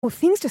Well,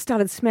 things just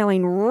started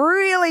smelling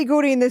really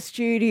good in the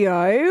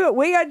studio.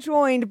 We are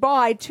joined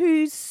by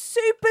two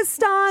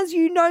superstars.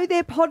 You know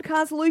their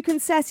podcast, Luke and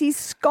Sassy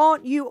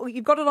Scott.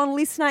 You've got it on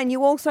Listener, and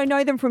you also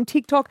know them from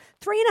TikTok.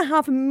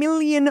 3.5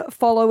 million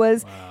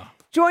followers. Wow.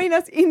 Join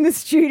us in the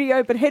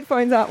studio, but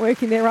headphones aren't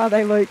working there, are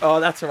they, Luke? Oh,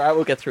 that's all right.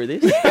 We'll get through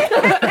this.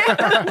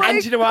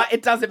 And you know what?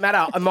 It doesn't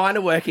matter. Mine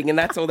are working, and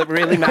that's all that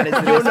really matters.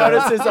 You'll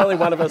notice there's only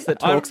one of us that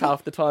talks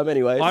half the time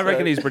anyway. I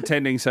reckon he's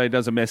pretending so he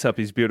doesn't mess up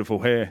his beautiful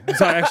hair.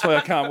 So actually, I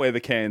can't wear the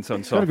cans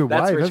on top.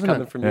 That's rich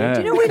coming from you.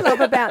 Do you know what we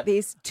love about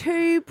this?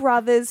 Two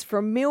brothers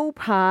from Mill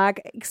Park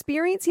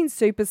experiencing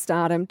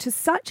superstardom to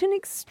such an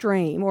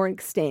extreme or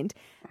extent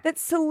that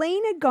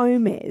Selena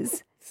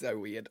Gomez... So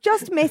weird.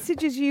 Just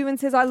messages you and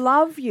says, I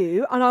love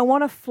you and I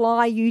want to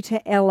fly you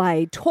to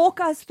LA. Talk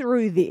us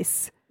through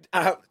this.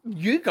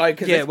 You go,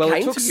 because it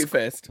came to you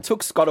first. It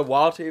took Scott a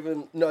while to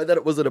even know that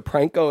it wasn't a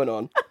prank going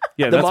on.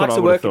 Yeah, the that's what mics I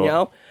are would have working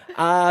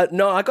thought. now.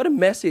 No, I got a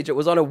message. It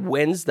was on a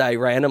Wednesday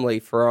randomly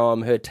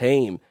from her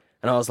team.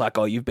 And I was like,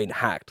 oh, you've been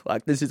hacked.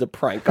 Like, this is a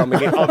prank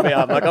coming in on me.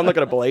 I'm like, I'm not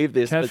going to believe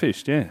this.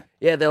 Catfished, yeah.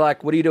 Yeah, they're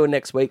like, what are you doing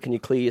next week? Can you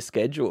clear your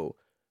schedule?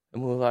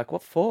 And we were like,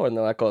 what for? And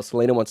they're like, oh,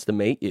 Selena wants to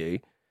meet you.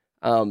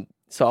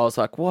 So I was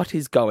like, what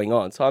is going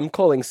on? So I'm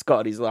calling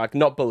Scott. He's like,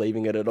 not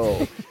believing it at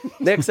all.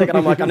 Next second,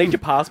 I'm like, I need your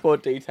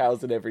passport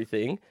details and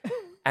everything.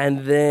 And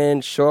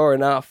then, sure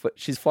enough,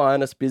 she's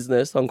flying us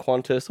business on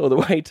Qantas all the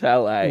way to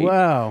LA.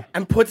 Wow.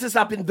 And puts us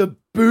up in the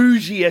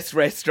bougiest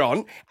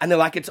restaurant. And they're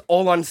like, it's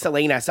all on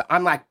Selena. So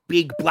I'm like,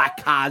 big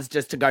black cars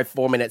just to go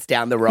 4 minutes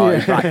down the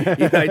road,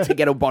 to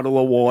get a bottle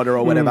of water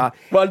or whatever.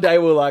 One day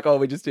we were like, oh,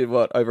 we just did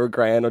what, over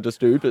 $1,000 or just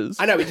Ubers?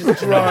 I know, we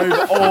just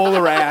drove all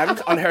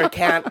around on her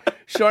account.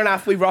 Sure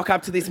enough, we rock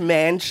up to this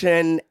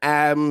mansion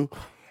and...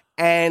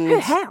 Her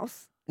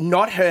house?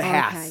 Not her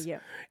house. Okay, yeah.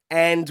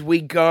 And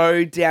we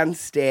go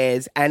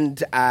downstairs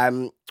and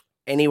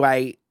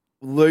anyway,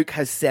 Luke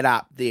has set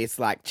up this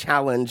like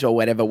challenge or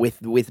whatever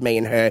with me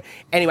and her.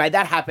 Anyway,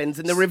 that happens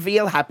and the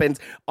reveal happens.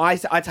 I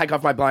take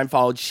off my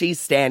blindfold. She's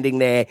standing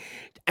there.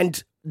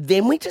 And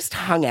then we just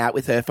hung out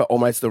with her for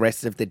almost the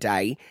rest of the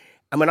day.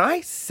 And when I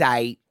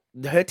say,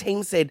 her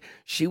team said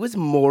she was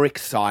more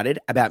excited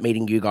about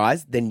meeting you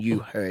guys than you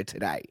her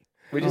today.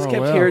 We just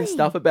kept hearing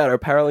stuff about her.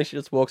 Apparently, she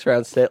just walks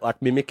around set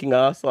like mimicking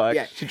us.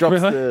 Like she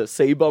drops the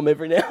C-bomb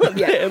every now and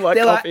then, like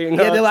copying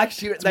us. They're like,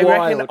 they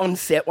reckon on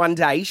set one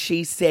day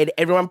she said,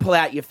 "Everyone pull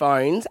out your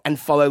phones and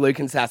follow Luke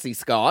and Sassy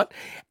Scott,"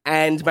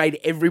 and made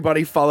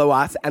everybody follow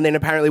us. And then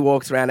apparently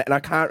walks around, and I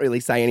can't really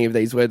say any of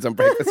these words on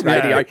breakfast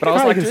radio. But I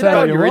was like, do that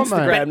on your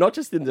Instagram, mate. not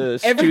just in the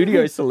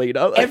studio,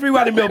 Selena. Like,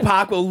 Everyone in Mill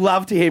Park will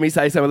love to hear me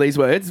say some of these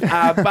words,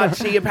 but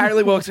she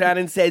apparently walks around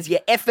and says, "Yeah,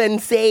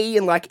 FNC,"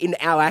 and like in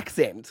our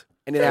accent.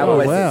 And in our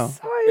voices. Wow.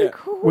 So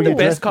cool. Were you,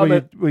 best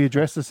were you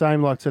dressed the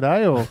same like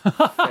today, or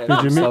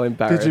so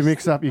embarrassed. did you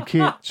mix up your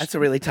kit? That's a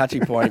really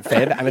touchy point,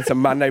 Fed, and it's a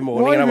Monday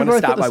morning Why and I have want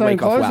you to both start got the my same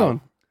week off clothes well.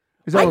 on?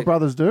 Is that what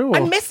brothers do? Or? I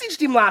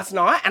messaged him last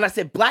night and I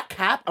said, black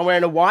cap, I'm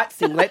wearing a white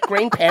singlet,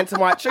 green pants and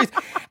white shoes.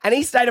 And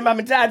he stayed at Mum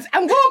and Dad's.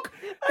 And look,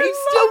 he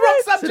still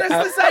rocks up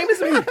dressed the same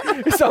as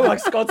me. So like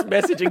Scott's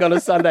messaging on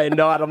a Sunday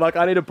night. I'm like,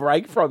 I need a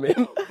break from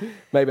him.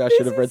 Maybe I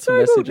should have read some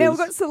messages. Now we've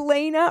got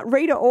Selena,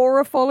 Rita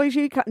Ora follows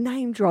you.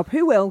 Name drop.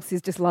 Who else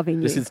is just loving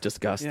you? This is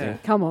disgusting. Yeah.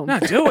 Come on. No,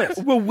 do it.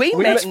 Well, we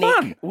met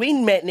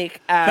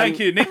Nick. Thank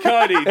you, Nick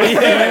Cody.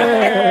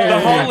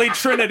 The Holy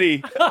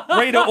Trinity.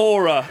 Rita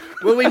Ora.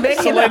 Well, we met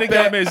him Selena at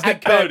Bert, Gomez, at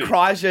Nick Bert Cody.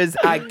 Kreischer's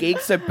gig.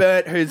 So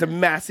Bert, who's a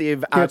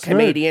massive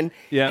comedian,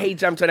 he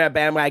jumped on our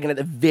bandwagon at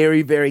the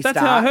very, very That's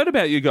start. how I heard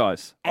about you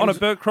guys. On a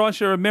Bert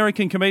Kreischer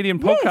American comedian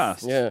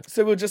podcast. Yeah.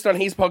 So we were just on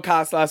his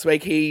podcast last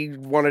week. He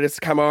wanted us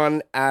to come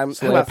on.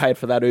 Selena paid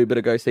for that Uber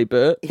to go see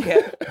Bert.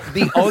 Yeah,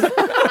 the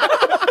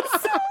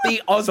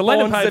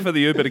Selena Osbournes. paid for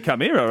the Uber to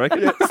come here, I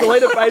reckon.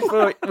 Selena paid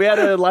for. We had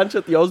a lunch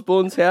at the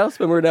Osbournes' house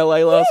when we were in LA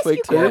last week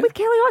you were too. with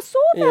Kelly. I saw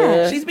that.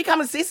 Yeah. She's become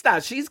a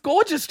sister. She's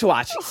gorgeous to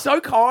us. She's so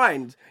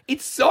kind.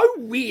 It's so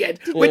weird.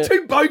 We're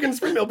two bogans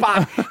from Mill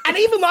Park. And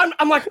even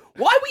I'm like,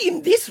 why are we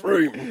in this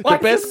room? The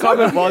Like, best it's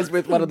comment was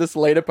with one of the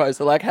Selena posts.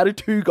 They're like, how do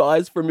two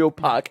guys from Mill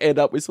Park end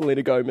up with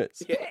Selena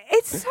Gomez? Yeah.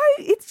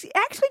 It's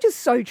actually just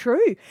so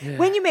true.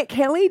 When you met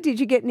Kelly, did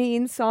you get any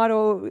insight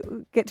or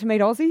get to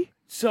meet Ozzy?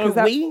 So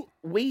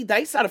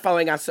they started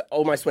following us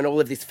almost when all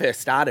of this first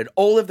started.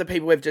 All of the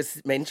people we've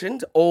just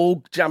mentioned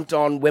all jumped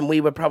on when we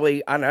were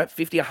probably, I don't know,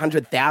 50,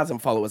 100,000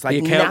 followers. Like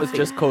The account was nothing.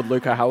 just called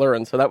Luca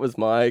Halloran, so that was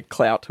my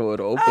clout to it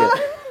all.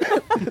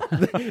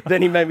 But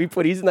then he made me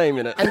put his name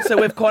in it. And so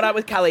we've caught up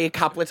with Kelly a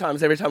couple of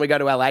times. Every time we go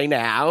to LA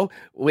now,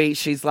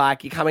 she's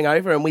like, "You're coming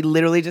over," and we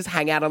literally just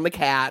hang out on the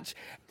couch,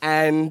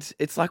 and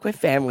it's like we're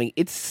family.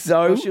 It's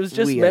so Well, she was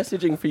just weird.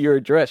 messaging for your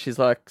address. She's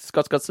like,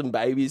 Scott's got some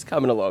babies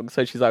coming along,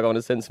 so she's like, I want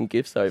to send some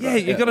gifts over. Yeah,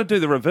 you got to do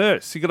the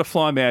reverse. You got to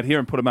fly them out here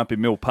and put them up in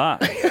Mill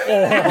Park.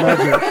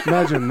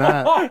 Imagine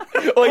that.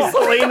 Oi,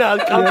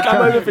 Selena,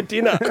 come over for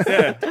dinner.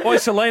 Yeah. Oi,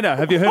 Selena,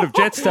 have you heard of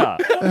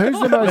Jetstar?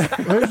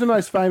 Who's the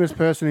most famous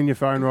person in your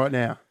phone right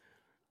now?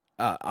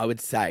 I would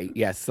say,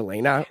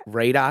 Selena,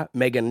 Rita,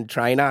 Megan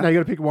Trainor. No, you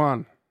got to pick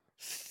one.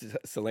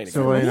 Selena.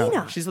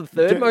 Selena. She's the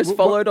third most what-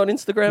 followed on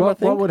Instagram, I What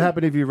think. would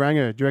happen if you rang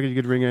her? Do you reckon you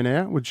could ring her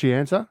now? Would she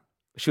answer?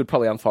 She would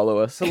probably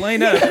unfollow us.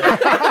 Selena.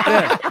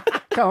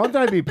 Come on,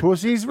 don't be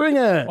pussies. Ring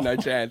her. No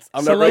chance.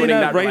 I'm not ruining Selena,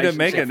 that Rita, relationship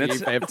Megan. for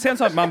you, Bev. It sounds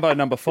like Mumbo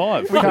number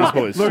 5. Those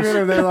boys. Look at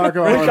them. They're like,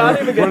 oh, We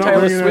can't even we're get not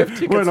Taylor ringing her. Swift We're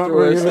tickets not to her,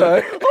 ringing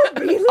her. so...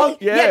 Oh,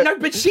 yeah. No,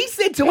 but she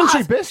said to us,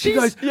 she best? she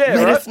goes, Yeah,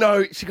 let right. us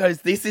know. She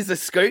goes, this is a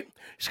scoop.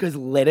 She goes,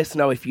 let us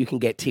know if you can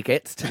get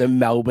tickets to the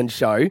Melbourne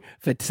show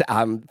for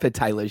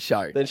Taylor's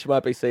show. Then she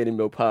might be seen in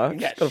Mill Park.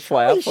 Yeah. She's got to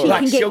fly out for She it. can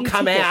Like, get she'll you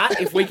come tickets.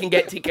 out if we can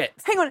get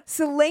tickets. Hang on,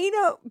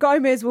 Selena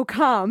Gomez will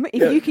come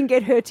if you can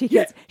get her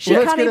tickets. She Well,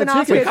 let's can't get even her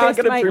ask tickets. her Can't best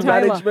get them mate through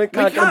Taylor. management,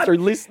 can't get them through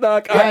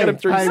listener, can't get them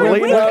through Hey,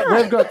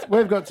 Selena.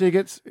 we've got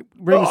tickets.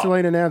 Ring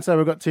Selena now and say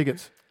we've got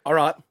tickets. All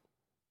right.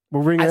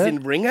 We'll ring As her.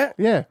 in ring her?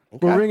 Yeah.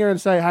 We'll ring her and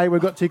say, hey,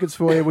 we've got tickets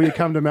for you. Will you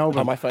come to Oh,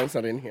 Melbourne? my phone's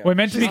not in here. We're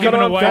meant to be got giving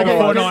it on away camera.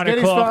 before Get 9 his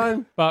o'clock,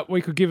 phone. but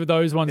we could give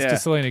those ones Yeah. to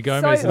Selena So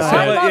Gomez I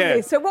instead. love Yeah.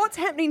 this. So what's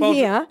happening Well,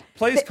 here?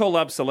 Please call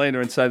up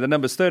Selena and say the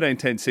number's 13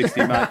 10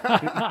 60, mate.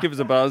 Give us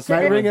a buzz.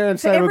 Mate, ring her and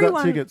For say we've got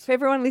everyone, tickets. for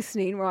everyone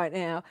listening right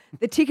now,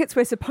 the tickets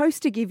we're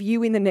supposed to give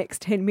you in the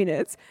next 10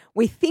 minutes,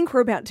 we think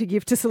we're about to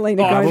give to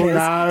Selena Well,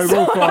 Gomez. no,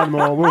 we'll find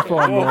more. We'll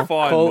find We'll more.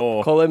 find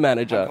more. Call her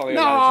manager.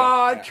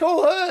 No,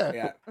 call her.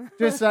 Yeah.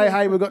 Just say,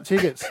 hey, we've got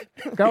tickets.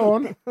 Go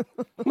on.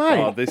 Mate,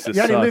 Oh, this is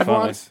you only so live funny.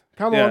 once.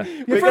 Come Yeah. on.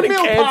 You're We're from getting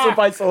Mill cancelled Park.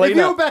 by If Selena.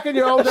 you were back in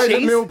your old days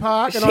at Mill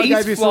Park and I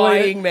gave you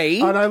flying Selena,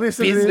 me I know,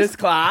 listen to business this.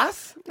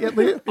 class. If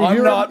I'm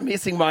you were- not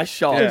missing my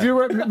shot. If you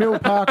were at Mill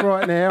Park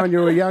right now and you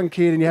were a young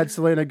kid and you had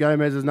Selena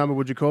Gomez's number,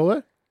 would you call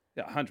her?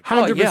 Yeah, 100%.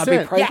 100%. yeah, I'd be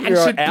Yeah, pranking and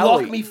her she'd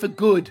alley. block me for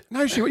good.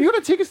 No, you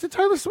got tickets to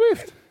Taylor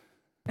Swift.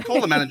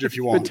 Call the manager if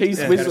you For want. T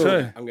Swizzle.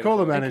 True. I'm gonna Call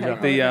the call manager.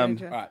 Okay, The, call um,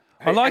 the manager. Right.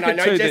 I like and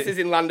it I know too Jess that- is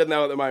in London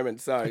though at the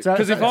moment, so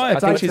Because if I- I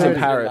think she's in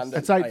Paris.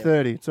 It's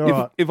 8:30. It's all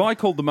right. If I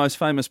called the most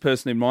famous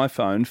person in my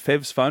phone,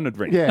 Fev's phone would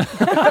ring. Yeah.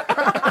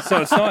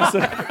 So it's nice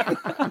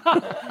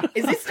that...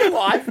 is this still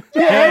live?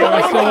 Yeah,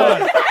 I saw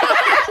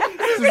it.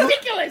 This is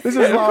ridiculous. This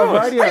is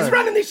live radio. Who's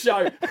running this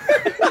show?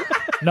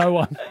 No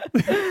one.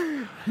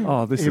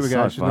 Oh, this Here we is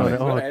go. so She's not funny. there.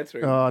 not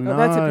answering. Oh, no. Oh,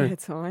 that's a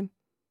bad sign.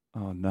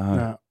 Oh, no.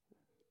 No.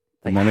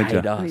 They Manager.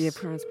 hate Oh, us. yeah,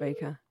 prime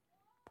speaker.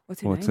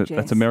 What's her What's name, it?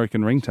 That's Jess?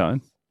 American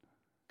ringtone.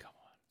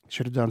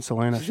 Should have done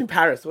Selena. She's in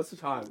Paris. What's the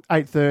time?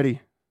 8:30.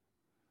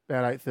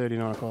 About 8:30,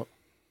 9 o'clock.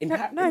 In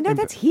No,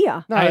 that's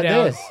here. No, 8 there.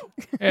 hours.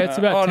 Yeah, it's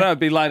about Oh, 10. no, it'd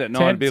be late at night.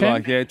 10, It'd be 10?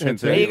 like, yeah, 10:30.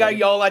 There you go,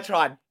 y'all. I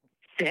tried.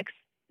 6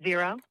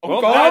 0. Oh,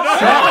 Oh, God.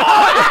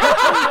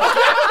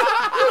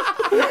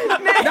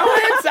 No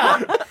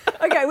answer.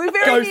 Okay, we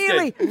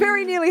Ghosted.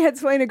 very nearly had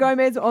Selena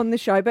Gomez on the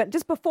show. But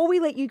just before we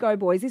let you go,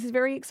 boys, this is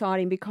very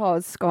exciting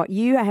because, Scott,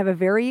 you have a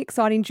very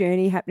exciting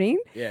journey happening.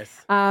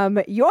 Yes.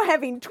 You're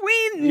having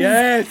twins.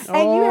 Yes.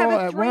 And you have Oh,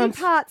 a at once.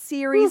 3-part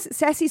series,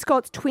 Sassy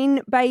Scott's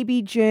Twin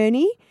Baby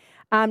Journey.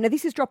 Now,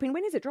 this is dropping.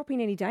 When is it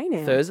dropping? Any day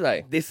now?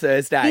 Thursday. This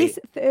Thursday. This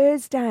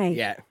Thursday.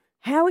 Yeah.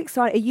 How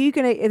excited.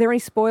 Are there any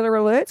spoiler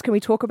alerts? Can we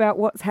talk about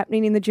what's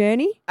happening in the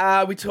journey?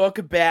 We talk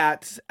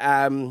about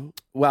something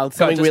Scott,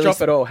 just really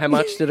drop it all. How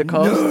much did it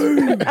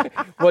cost?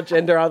 What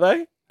gender are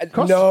they?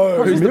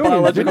 No. Who's the millions,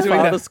 biological didn't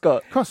it? father,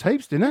 Scott? Cost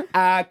heaps, didn't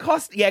it?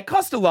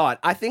 Cost a lot.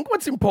 I think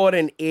what's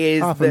important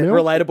is Half a that mil?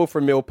 Relatable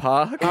from Mill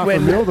Park. Half a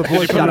mil, the boy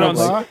Put it shut on,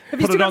 up. Have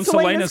you put still it on got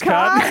Selena's Selena's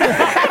card.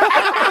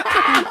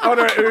 On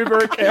her Uber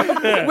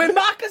account. when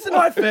Marcus and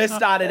I first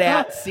started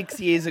out 6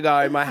 years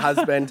ago, my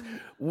husband,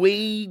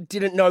 we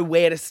didn't know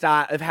where to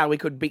start of how we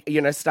could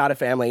start a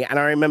family. And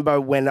I remember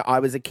when I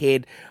was a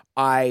kid,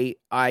 I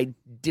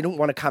didn't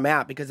want to come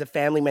out because a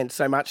family meant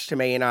so much to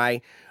me, and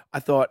I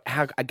thought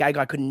how a gay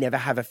guy could never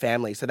have a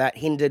family. So that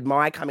hindered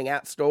my coming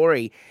out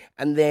story.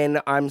 And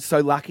then I'm so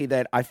lucky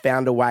that I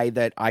found a way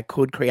that I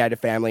could create a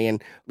family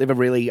and live a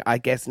really, I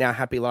guess, now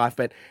happy life.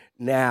 But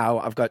now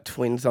I've got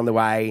twins on the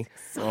way.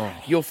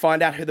 You'll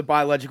find out who the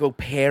biological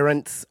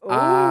parents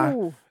are.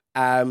 Ooh.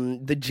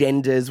 The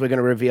genders we're going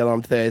to reveal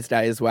on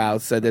Thursday as well.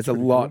 So there's a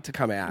lot to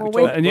come out.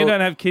 Well, And you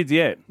don't have kids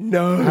yet.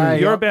 No. Hey,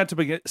 You're about to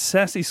be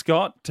Sassy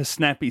Scott to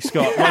Snappy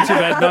Scott. Once you've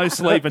had no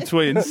sleep and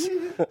twins,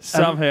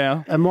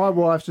 somehow. And my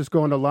wife's just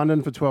gone to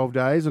London for 12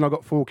 days and I've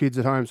got 4 kids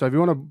at home. So if you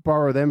want to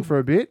borrow them for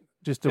a bit,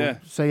 just to Yeah.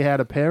 see how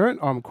to parent,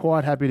 I'm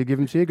quite happy to give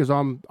them to you because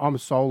I'm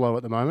solo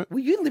at the moment. Well,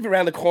 you live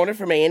around the corner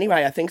from me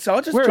anyway, I think. So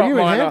I'll just Where are drop you,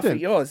 in mine off Hampton? at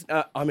yours.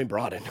 I'm in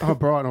Brighton. Oh,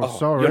 Brighton, I'm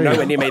sorry. You're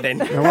nowhere near me then.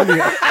 No wonder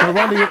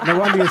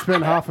you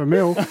spent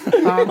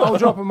 $500,000. I'll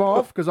drop them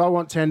off because I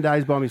want 10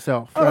 days by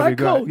myself. That'd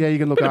be great. cool. Yeah, you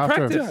can look Bit of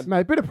after practice. them.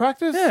 Mate, bit of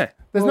practice. Yeah.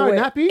 There's Well,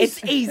 no nappies.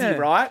 It's easy,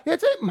 right? Yeah,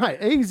 it's it, mate.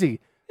 Easy.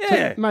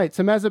 Yeah. Mate,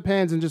 some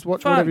Mazepans and just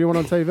watch Fun. whatever you want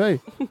on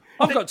TV.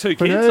 I've got 2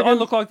 kids. Nervous. I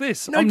look like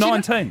this. I'm do you know-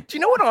 19. Do you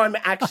know what I'm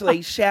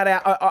actually, shout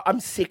out, I'm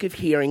sick of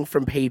hearing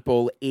from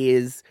people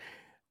is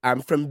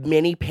from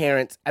many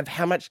parents of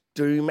how much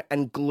doom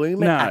and gloom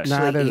No. it actually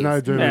No, there's is.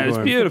 no doom Yeah, and it's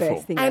gloom. beautiful.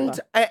 Best thing And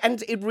ever.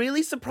 and it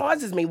really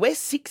surprises me. We're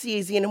 6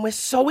 years in and we're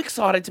so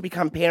excited to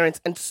become parents,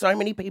 and so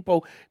many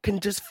people can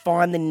just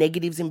find the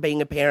negatives in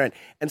being a parent.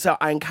 And so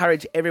I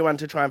encourage everyone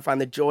to try and find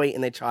the joy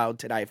in their child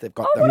today if they've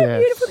got them. What a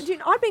Yes.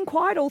 beautiful. I've been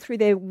quiet all through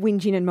their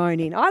whinging and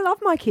moaning. I love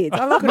my kids.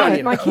 I love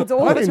Mate, my kids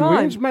all I the didn't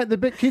time. whinge, mate.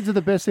 The kids are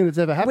the best thing that's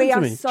ever happened We to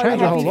are me. so Changed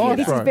the happy whole for you. life,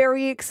 This is bro.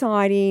 very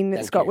exciting,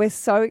 Thank Scott. you. We're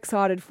so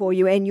excited for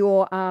you. And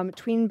your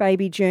twin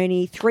baby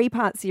journey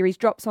 3-part series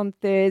drops on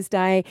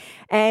Thursday.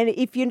 And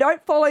if you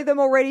don't follow them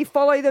already,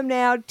 follow them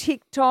now.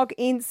 TikTok,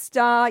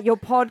 Insta, your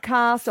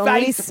podcast on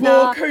Listener.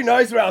 Facebook, who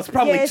knows where else?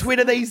 Probably Yes.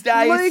 Twitter these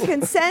days. Luke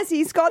and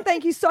Sassy Scott,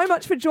 thank you so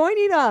much for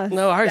joining us.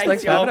 No worries.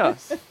 Thanks, Thanks for having y'all.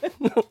 us.